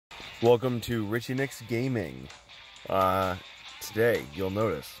Welcome to Richie Nicks Gaming. Today, you'll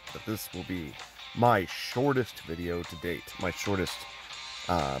notice that this will be my shortest video to date. My shortest,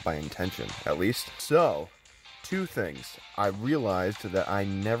 by intention, at least. So, two things. I realized that I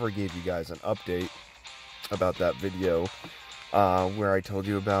never gave you guys an update about that video where I told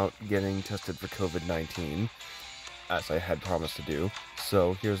you about getting tested for COVID-19, as I had promised to do.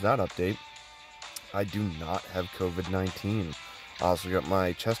 So, here's that update. I do not have COVID-19. I also got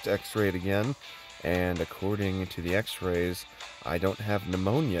my chest x-rayed again, and according to the x-rays, I don't have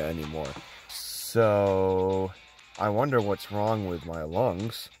pneumonia anymore. So, I wonder what's wrong with my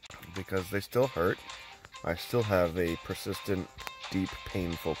lungs, because they still hurt. I still have a persistent, deep,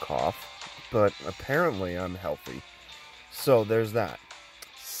 painful cough, but apparently I'm healthy. So, there's that.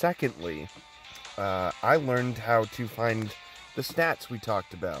 Secondly, I learned how to find the stats we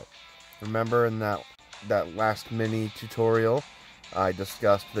talked about. Remember in that last mini tutorial? I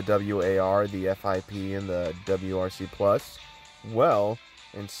discussed the WAR, the FIP, and the WRC+. Well,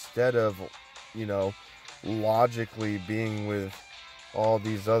 instead of, logically being with all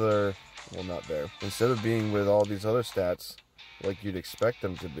these other, instead of being with all these other stats, like you'd expect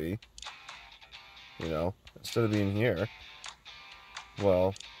them to be, instead of being here,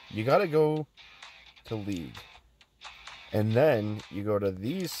 well, you gotta go to League. And then you go to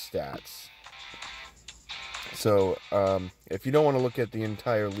these stats. So, if you don't want to look at the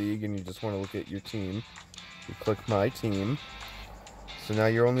entire league and you just want to look at your team, you click My Team. So now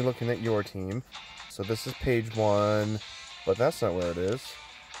you're only looking at your team. So this is page 1, but that's not where it is.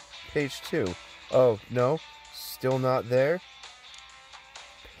 Page 2. Oh, no, still not there.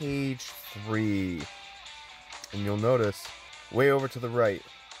 Page 3. And you'll notice, way over to the right,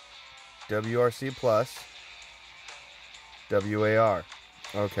 WRC+, WAR.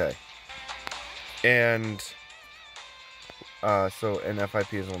 Okay. And so an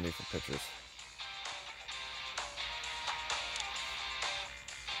FIP is only for pictures.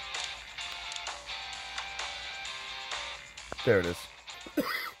 There it is.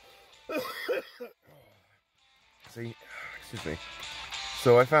 See, excuse me.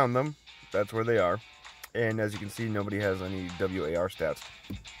 So I found them. That's where they are. And as you can see, nobody has any WAR stats.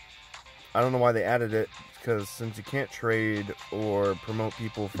 I don't know why they added it, because since you can't trade or promote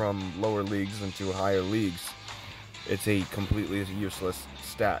people from lower leagues into higher leagues, it's a completely useless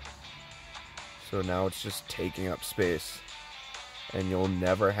stat. So now it's just taking up space, and you'll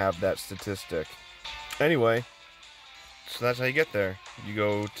never have that statistic. Anyway, so that's how you get there. You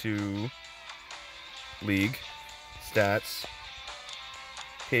go to League, Stats,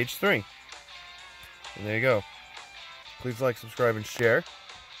 page 3. And there you go. Please like, subscribe, and share.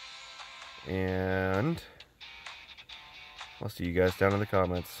 And I'll see you guys down in the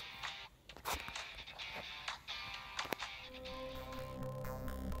comments.